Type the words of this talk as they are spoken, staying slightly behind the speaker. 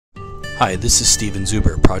Hi, this is Steven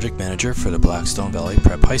Zuber, Project Manager for the Blackstone Valley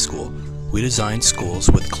Prep High School. We design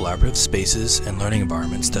schools with collaborative spaces and learning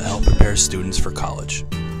environments to help prepare students for college.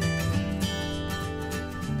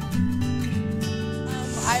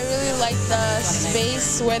 I really like the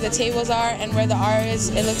space where the tables are and where the art is.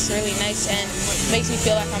 It looks really nice and makes me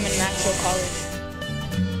feel like I'm in an actual college.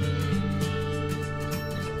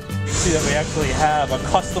 You see that we actually have a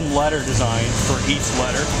custom letter design for each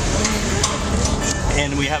letter.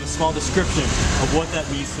 And we have a small description of what that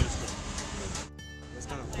means to the school. It's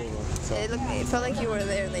kind of cool though. It felt like you were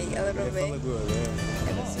there like a little bit. It felt like we were there.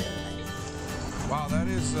 It was really nice. Wow, that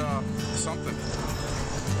is something.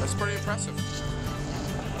 That's pretty impressive.